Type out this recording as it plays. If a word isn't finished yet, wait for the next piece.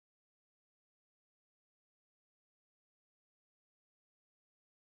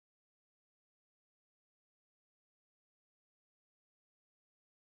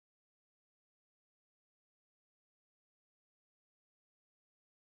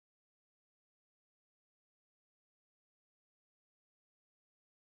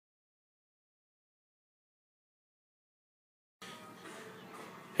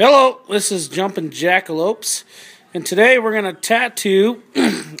Hello, this is Jumpin' Jackalopes, and today we're going to tattoo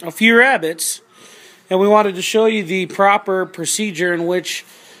a few rabbits, and we wanted to show you the proper procedure in which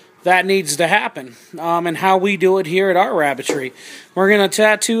that needs to happen, and how we do it here at our rabbitry. We're going to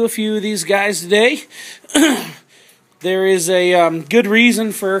tattoo a few of these guys today. There is a good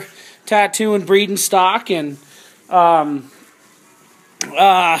reason for tattooing breeding stock, and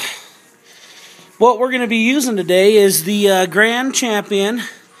what we're going to be using today is the Grand Champion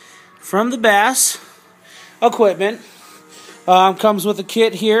from the Bass equipment. Comes with a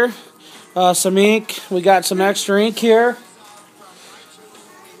kit here, some ink. We got some extra ink here.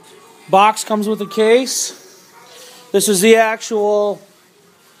 Box comes with a case. This is the actual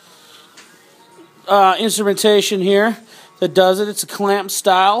instrumentation here that does it. It's a clamp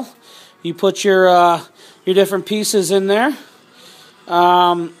style. You put your different pieces in there.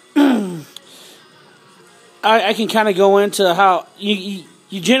 I can kind of go into how you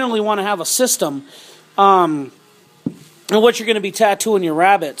generally want to have a system and what you're going to be tattooing your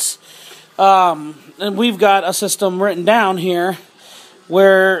rabbits. And we've got a system written down here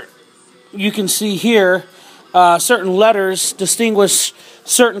where you can see here certain letters distinguish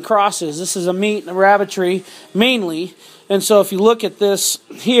certain crosses. This is a meat and a rabbitry mainly. And so if you look at this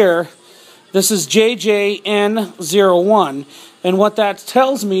here, this is JJN01. And what that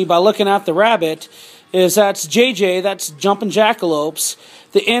tells me by looking at the rabbit is that's JJ, that's Jumpin' Jackalopes.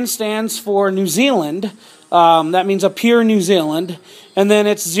 The N stands for New Zealand. That means a pure New Zealand. And then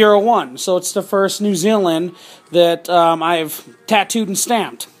it's 01. So it's the first New Zealand that I've tattooed and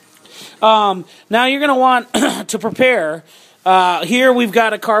stamped. Now you're going to want to prepare. Here we've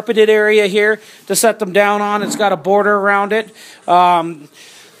got a carpeted area here to set them down on. It's got a border around it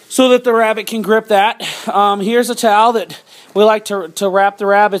so that the rabbit can grip that. Here's a towel that we like to wrap the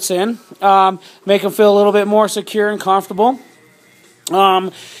rabbits in, make them feel a little bit more secure and comfortable.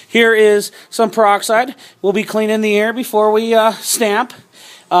 Here is some peroxide. We'll be cleaning the air before we stamp.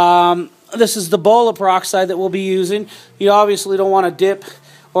 This is the bowl of peroxide that we'll be using. You obviously don't want to dip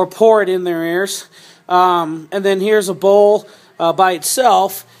or pour it in their ears. And then here's a bowl by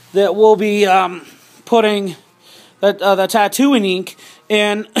itself that we'll be putting the tattooing ink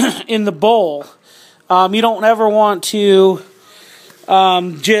in the bowl. You don't ever want to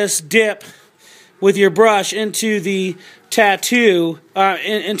just dip with your brush into the tattoo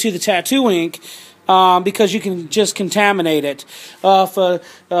ink because you can just contaminate it. If a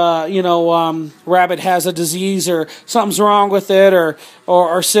rabbit has a disease or something's wrong with it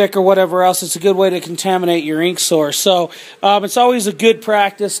or sick or whatever else, it's a good way to contaminate your ink source. So it's always a good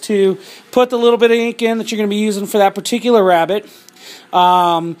practice to put the little bit of ink in that you're going to be using for that particular rabbit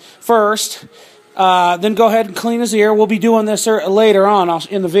first. Then go ahead and clean his ear. We'll be doing this later on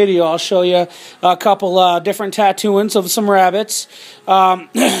in the video. I'll show you a couple different tattooings of some rabbits.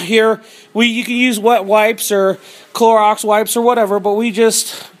 Here, you can use wet wipes or Clorox wipes or whatever, but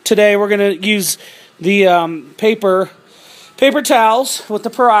today we're going to use the paper towels with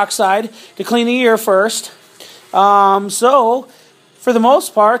the peroxide to clean the ear first. So, for the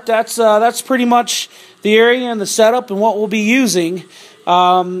most part, that's pretty much the area and the setup and what we'll be using.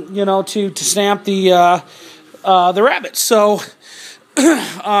 To stamp the rabbits. So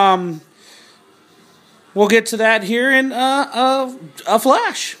we'll get to that here in a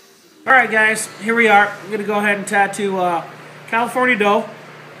flash. All right, guys, here we are. I'm gonna go ahead and tattoo California doe.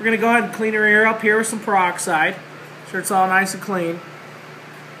 We're gonna go ahead and clean her ear up here with some peroxide. Sure it's all nice and clean.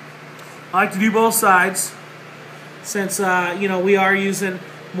 I like to do both sides since we are using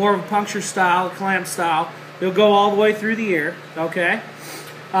more of a puncture style, a clamp style. It'll go all the way through the ear, okay?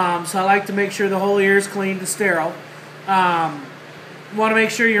 So I like to make sure the whole ear is clean and sterile. You want to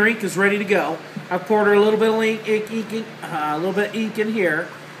make sure your ink is ready to go. I've poured a little bit of ink in here.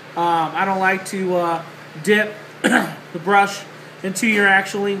 I don't like to dip the brush into your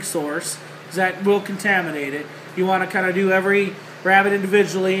actual ink source because that will contaminate it. You want to kind of do every rabbit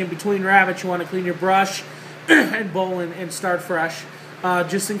individually, and between rabbits you want to clean your brush and bowl and start fresh,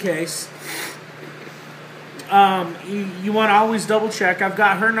 just in case. You want to always double check. I've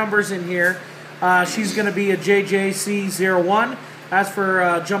got her numbers in here. She's going to be a JJC01. That's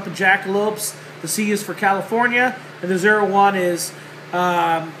for Jumpin' Jackalopes. The C is for California, and the 01 is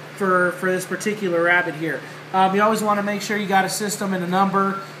for this particular rabbit here. You always want to make sure you got a system and a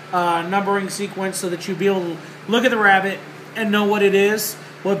numbering sequence so that you'll be able to look at the rabbit and know what it is,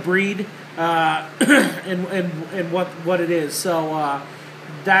 what breed, and what it is. So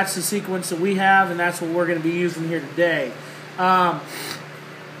that's the sequence that we have, and that's what we're going to be using here today.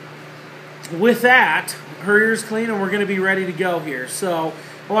 With that, her ear's clean, and we're going to be ready to go here. So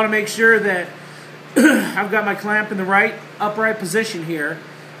I want to make sure that I've got my clamp in the right upright position here.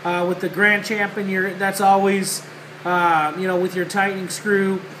 With the Grand Champion, that's always, with your tightening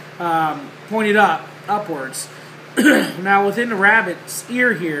screw pointed upwards. Now, within the rabbit's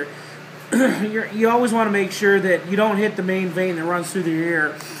ear here, you always want to make sure that you don't hit the main vein that runs through the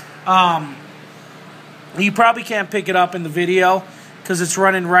ear. You probably can't pick it up in the video because it's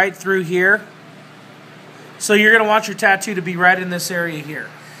running right through here. So you're going to want your tattoo to be right in this area here.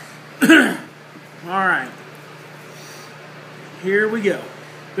 Alright. Here we go.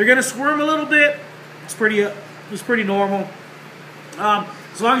 They're going to squirm a little bit. It's pretty normal.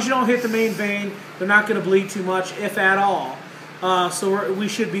 As long as you don't hit the main vein, they're not going to bleed too much, if at all. So we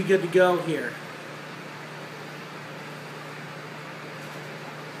should be good to go here.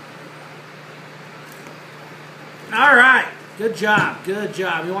 All right. Good job. Good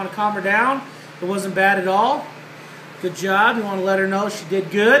job. You want to calm her down? It wasn't bad at all. Good job. You want to let her know she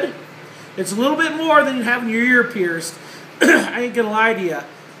did good. It's a little bit more than having your ear pierced. I ain't going to lie to you.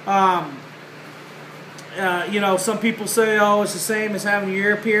 Some people say, oh, it's the same as having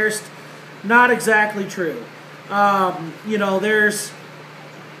your ear pierced. Not exactly true. There's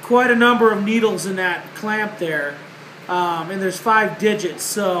quite a number of needles in that clamp there. And there's 5 digits,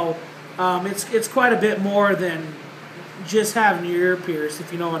 so it's quite a bit more than just having your ear pierced,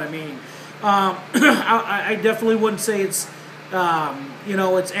 if you know what I mean. I definitely wouldn't say it's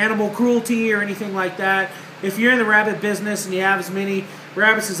animal cruelty or anything like that. If you're in the rabbit business and you have as many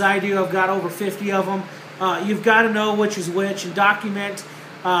rabbits as I do, I've got over 50 of them, you've got to know which is which, and document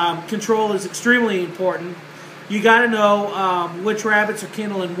control is extremely important. You got to know which rabbits are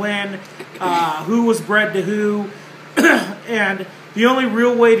kenneled when, who was bred to who, and the only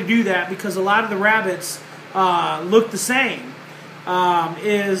real way to do that, because a lot of the rabbits look the same,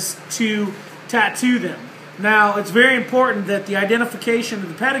 is to tattoo them. Now, it's very important that the identification of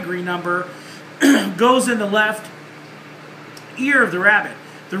the pedigree number goes in the left ear of the rabbit.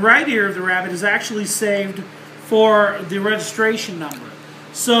 The right ear of the rabbit is actually saved for the registration number.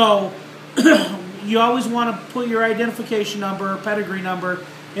 So, you always want to put your identification number or pedigree number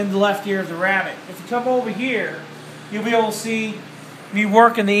in the left ear of the rabbit. If you come over here, you'll be able to see me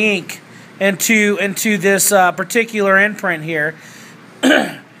working the ink into this particular imprint here.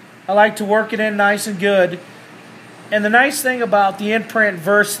 I like to work it in nice and good. And the nice thing about the imprint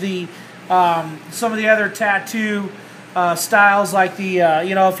versus the some of the other tattoo styles, like the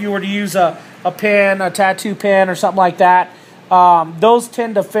if you were to use a pen, a tattoo pen or something like that, those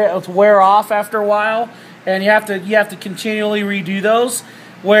tend to wear off after a while, and you have to continually redo those.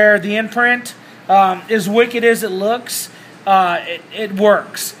 Where the imprint, as wicked as it looks, it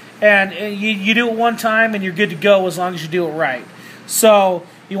works, and you do it one time and you're good to go as long as you do it right. So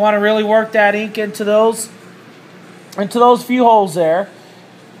you want to really work that ink into those few holes there,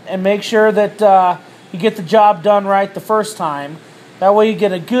 and make sure that you get the job done right the first time. That way you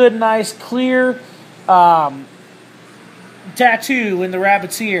get a good, nice, clear tattoo in the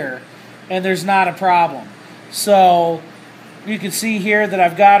rabbit's ear, and there's not a problem. So you can see here that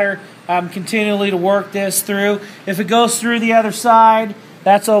I've got her. I'm continually to work this through. If it goes through the other side,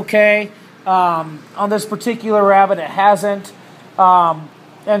 that's okay. On this particular rabbit, it hasn't.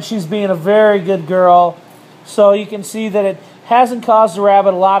 And she's being a very good girl. So you can see that it hasn't caused the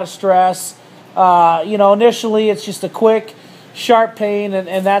rabbit a lot of stress. Initially it's just a quick, sharp pain,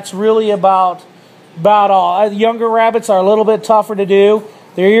 and that's really about all. Younger rabbits are a little bit tougher to do.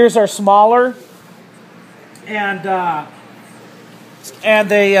 Their ears are smaller, and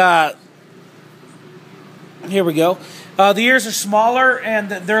they here we go. The ears are smaller, and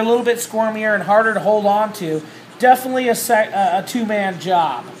they're a little bit squirmier and harder to hold on to. Definitely a two-man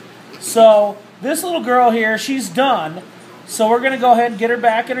job. So this little girl here, she's done. So we're going to go ahead and get her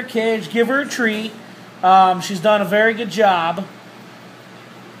back in her cage, give her a treat. She's done a very good job.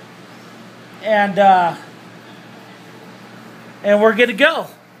 And we're good to go.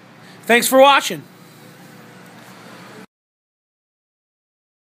 Thanks for watching.